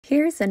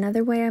Here's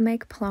another way I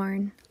make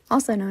Plarn,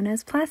 also known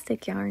as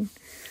plastic yarn.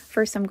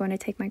 First, I'm going to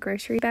take my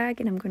grocery bag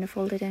and I'm going to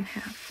fold it in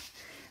half.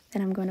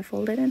 Then I'm going to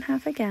fold it in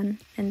half again,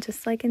 and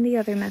just like in the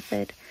other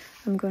method,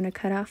 I'm going to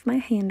cut off my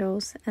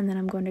handles and then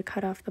I'm going to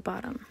cut off the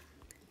bottom.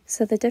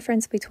 So the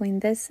difference between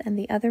this and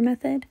the other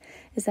method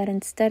is that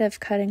instead of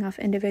cutting off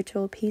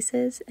individual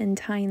pieces and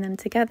tying them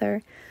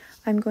together,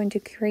 I'm going to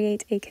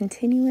create a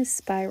continuous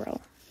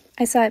spiral.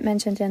 I saw it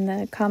mentioned in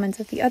the comments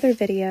of the other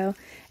video,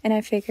 and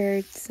I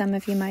figured some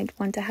of you might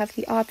want to have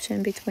the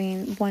option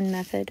between one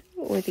method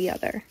or the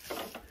other.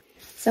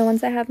 So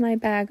once I have my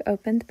bag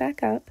opened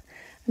back up,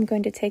 I'm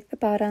going to take the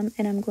bottom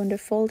and I'm going to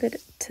fold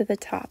it to the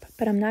top,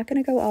 but I'm not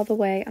going to go all the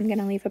way. I'm going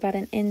to leave about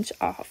an inch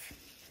off.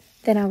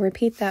 Then I'll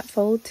repeat that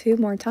fold 2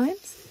 more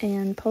times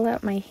and pull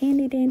out my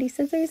handy dandy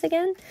scissors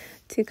again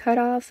to cut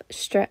off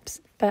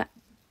strips, but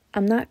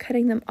I'm not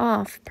cutting them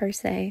off per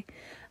se.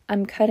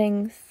 I'm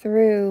cutting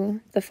through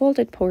the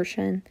folded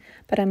portion,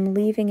 but I'm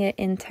leaving it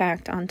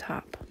intact on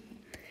top.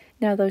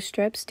 Now those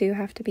strips do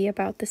have to be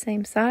about the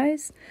same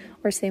size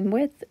or same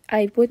width.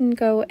 I wouldn't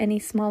go any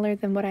smaller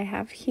than what I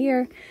have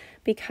here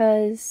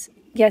because,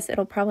 yes,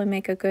 it'll probably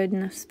make a good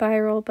enough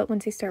spiral, but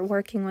once you start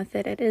working with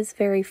it, it is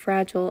very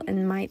fragile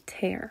and might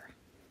tear.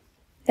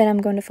 Then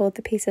I'm going to fold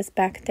the pieces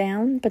back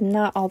down, but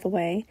not all the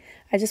way.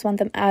 I just want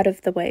them out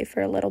of the way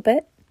for a little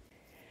bit.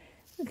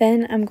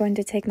 Then I'm going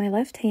to take my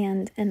left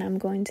hand and I'm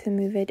going to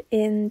move it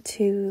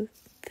into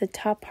the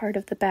top part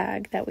of the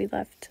bag that we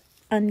left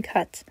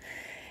uncut.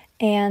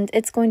 And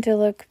it's going to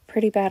look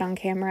pretty bad on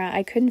camera.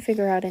 I couldn't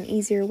figure out an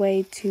easier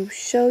way to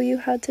show you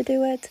how to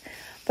do it,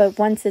 but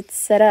once it's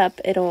set up,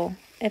 it'll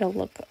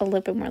look a little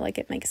bit more like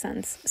it makes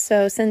sense.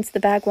 So since the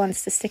bag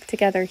wants to stick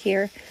together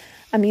here,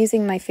 I'm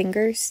using my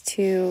fingers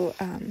to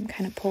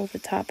kind of pull the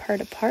top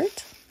part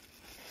apart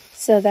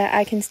so that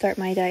I can start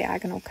my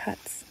diagonal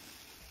cuts.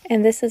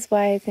 And this is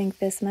why I think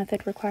this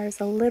method requires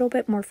a little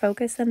bit more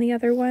focus than the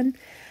other one.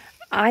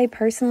 I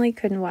personally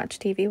couldn't watch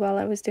TV while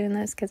I was doing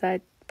this because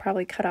I'd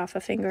probably cut off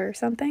a finger or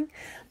something.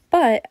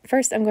 But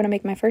first I'm going to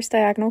make my first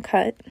diagonal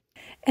cut.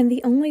 And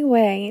the only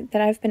way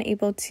that I've been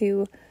able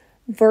to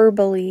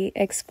verbally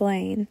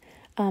explain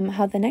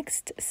how the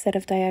next set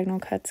of diagonal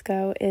cuts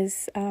go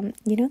is,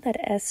 you know that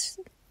S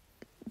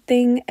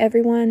thing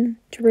everyone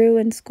drew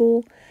in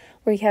school?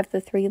 Where you have the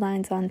 3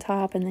 lines on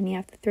top and then you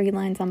have the 3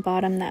 lines on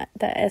bottom, the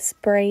S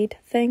braid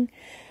thing.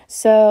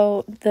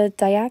 So the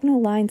diagonal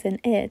lines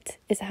in it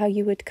is how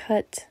you would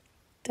cut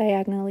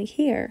diagonally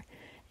here,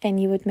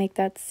 and you would make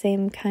that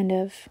same kind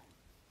of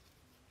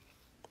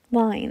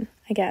line,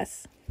 I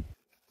guess.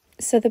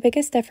 So the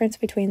biggest difference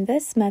between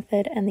this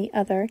method and the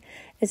other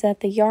is that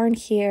the yarn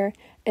here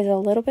is a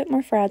little bit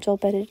more fragile,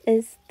 but it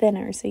is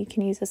thinner, so you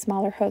can use a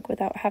smaller hook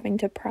without having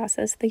to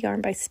process the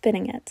yarn by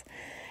spinning it.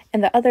 In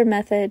the other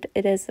method,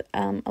 it is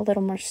a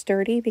little more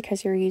sturdy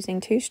because you're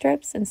using 2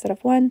 strips instead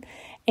of 1,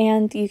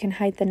 and you can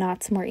hide the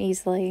knots more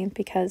easily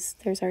because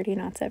there's already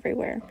knots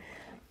everywhere.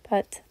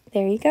 But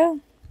there you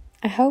go.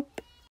 I hope